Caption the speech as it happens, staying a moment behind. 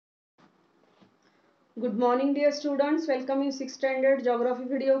Good morning dear students, welcome in 6th standard geography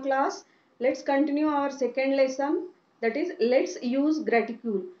video class. Let's continue our second lesson, that is let's use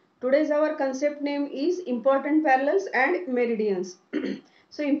graticule. Today's our concept name is important parallels and meridians.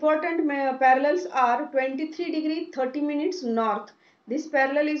 So important parallels are 23 degree 30 minutes north. This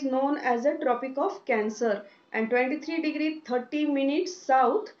parallel is known as the Tropic of Cancer, and 23 degree 30 minutes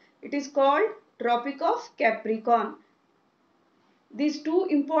south, it is called Tropic of Capricorn. These two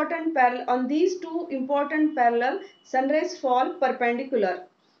important parallel sunrays fall perpendicular.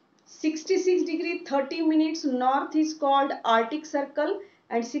 66 degree 30 minutes north is called Arctic Circle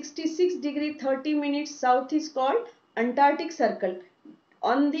and 66 degree 30 minutes south is called Antarctic Circle.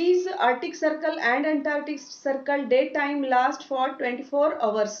 On these Arctic Circle and Antarctic Circle, daytime lasts for 24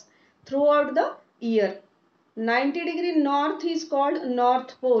 hours throughout the year. 90 degree north is called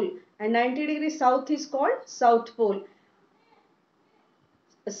North Pole and 90 degree south is called South Pole.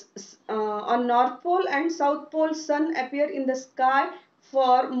 On North Pole and South Pole, sun appear in the sky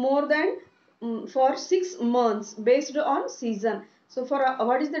for more than for 6 months based on season. So for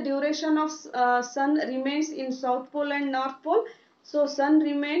what is the duration of sun remains in South Pole and North Pole? So sun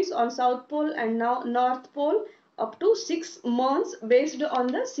remains on South Pole and now North Pole up to 6 months based on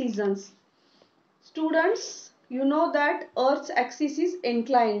the seasons. Students, you know that Earth's axis is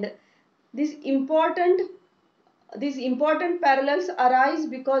inclined. This important these important parallels arise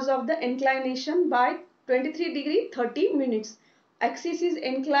because of the inclination by 23 degree 30 minutes. Axis is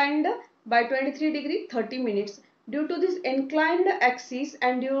inclined by 23 degree 30 minutes. Due to this inclined axis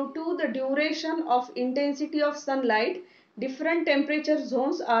and due to the duration of intensity of sunlight, different temperature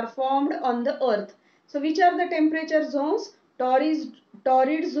zones are formed on the earth. So which are the temperature zones?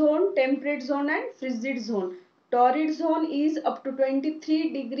 Torrid zone, temperate zone and frigid zone. Torrid zone is up to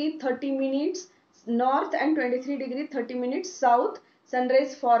 23 degree 30 minutes north and 23 degree 30 minutes south.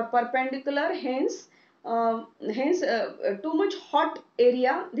 Sunrays for perpendicular, hence too much hot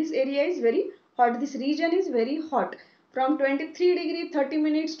area. This area is very hot, this region is very hot. From 23 degree 30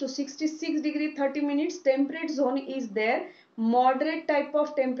 minutes to 66 degree 30 minutes, temperate zone is there. Moderate type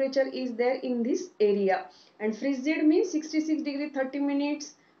of temperature is there in this area. And frigid means 66 degree 30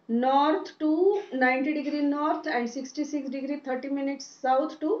 minutes north to 90 degree north and 66 degree 30 minutes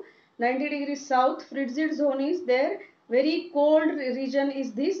south to 90 degrees south. Frigid zone is there. Very cold region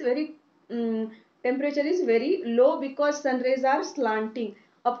is this. Very temperature is very low because sun rays are slanting.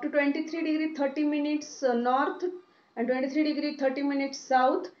 Up to 23 degree 30 minutes north and 23 degree 30 minutes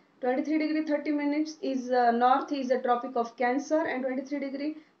south. 23 degree 30 minutes is north is a Tropic of Cancer and 23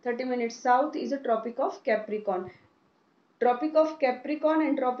 degree 30 minutes south is a Tropic of Capricorn. Tropic of Capricorn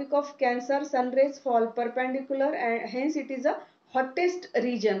and Tropic of Cancer, sun rays fall perpendicular and hence it is a hottest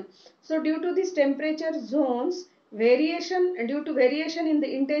region. So due to these temperature zones, due to variation in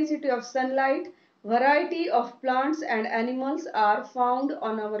the intensity of sunlight, variety of plants and animals are found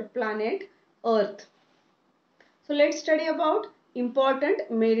on our planet Earth. So let's study about important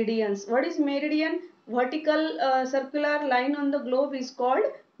meridians. What is meridian? Vertical circular line on the globe is called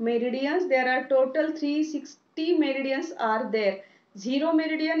meridians. There are total 360 meridians are there. Zero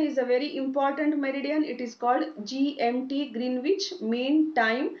meridian is a very important meridian. It is called GMT, Greenwich Mean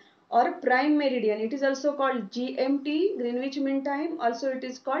Time, or prime meridian. It is also called GMT, Greenwich Mean Time. Also it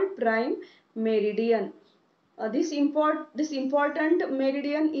is called prime meridian. This important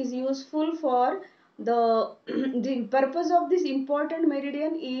meridian is useful for the purpose of this important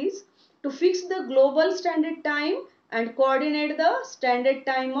meridian is to fix the global standard time and coordinate the standard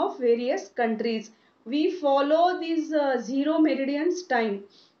time of various countries. We follow these zero meridians time.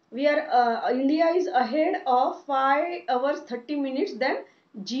 India is ahead of 5 hours 30 minutes than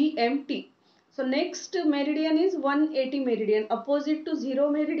GMT. So next meridian is 180 meridian. Opposite to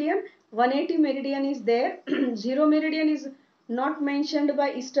zero meridian, 180 meridian is there. Zero meridian is not mentioned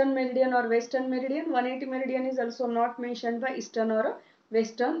by eastern meridian or western meridian. 180 meridian is also not mentioned by eastern or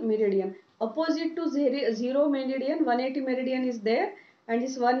western meridian. Opposite to zero meridian, 180 meridian is there, and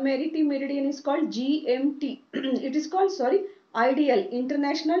this 180 meridian is called GMT. It is called, sorry, ideal,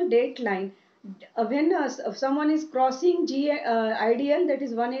 international date line. When someone is crossing ideal, that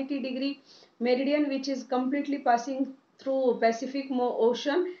is 180 degree meridian, which is completely passing through Pacific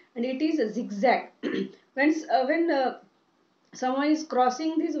Ocean, and it is a zigzag. when someone is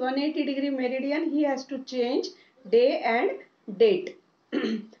crossing this 180 degree meridian, he has to change day and date.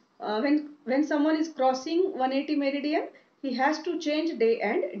 When someone is crossing 180 meridian, he has to change day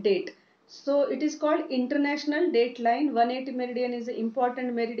and date. So it is called international date line. 180 meridian is an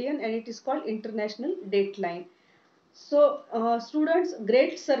important meridian and it is called international date line. So students,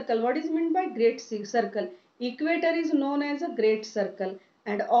 great circle. What is meant by great circle? Equator is known as a great circle.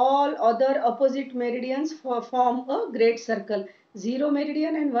 and all other opposite meridians form a great circle. 0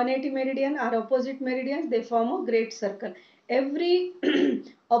 meridian and 180 meridian are opposite meridians, they form a great circle. Every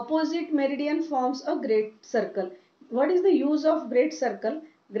opposite meridian forms a great circle. What is the use of great circle?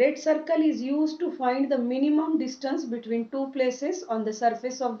 Great circle is used to find the minimum distance between two places on the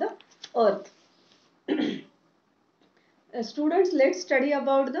surface of the earth. Students, let's study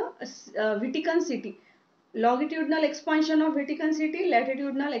about the Vatican city. Longitudinal expansion of Vatican city,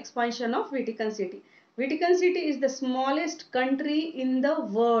 latitudinal expansion of Vatican city. Vatican city is the smallest country in the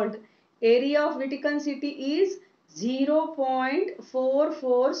world. Area of Vatican city is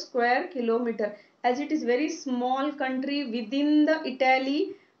 0.44 square kilometer. As it is very small country within the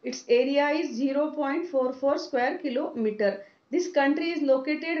Italy, its area is 0.44 square kilometer. This country is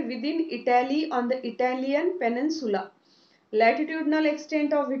located within Italy on the Italian peninsula. Latitudinal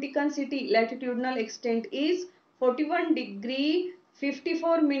extent of Vatican city, latitudinal extent is 41 degree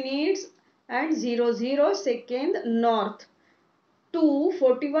 54 minutes and 00 second north to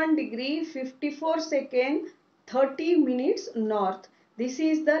 41 degree 54 second 30 minutes north. This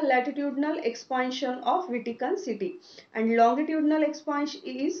is the latitudinal expansion of Vatican city, and longitudinal expansion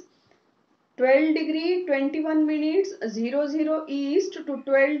is 12 degree 21 minutes 00 east to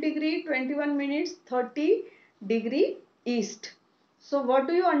 12 degree 21 minutes 30 degree east. So what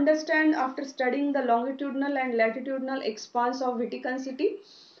do you understand after studying the longitudinal and latitudinal expanse of Vatican city?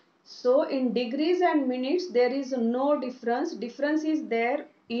 So in degrees and minutes there is no difference. Difference is there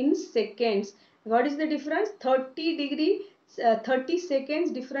in seconds. What is the difference? 30 degree 30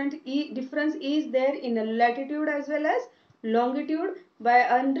 seconds difference is there in a latitude as well as longitude. By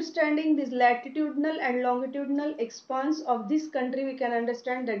understanding this latitudinal and longitudinal expanse of this country, we can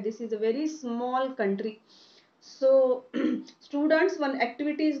understand that this is a very small country. So students, one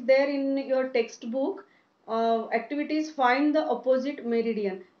activity is there in your textbook. Activities: find the opposite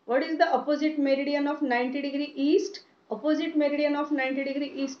meridian. What is the opposite meridian of 90 degree east? Opposite meridian of 90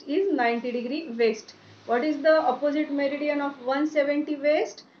 degree east is 90 degree west. What is the opposite meridian of 170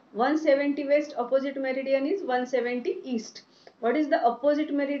 west? 170 west opposite meridian is 170 east. What is the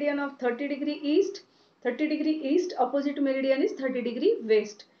opposite meridian of 30 degree east? 30 degree east opposite meridian is 30 degree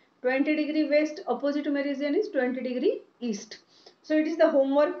west. 20 degree west opposite meridian is 20 degree east. So it is the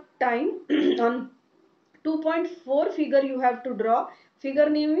homework time. On 2.4 figure you have to draw. Figure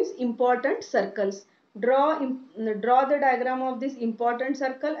name is important circles. Draw the diagram of this important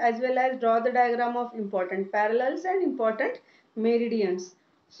circle as well as draw the diagram of important parallels and important meridians.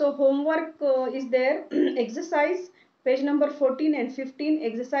 So homework is there. Exercise page number 14 and 15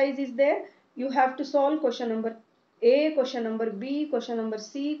 exercise is there. You have to solve question number A, question number B, question number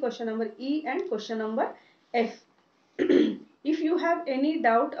C, question number E and question number F. If you have any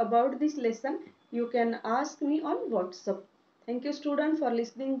doubt about this lesson, you can ask me on WhatsApp. Thank you student for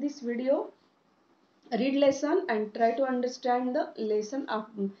listening this video. Read lesson and try to understand the lesson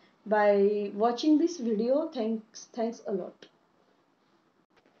by watching this video. Thanks a lot.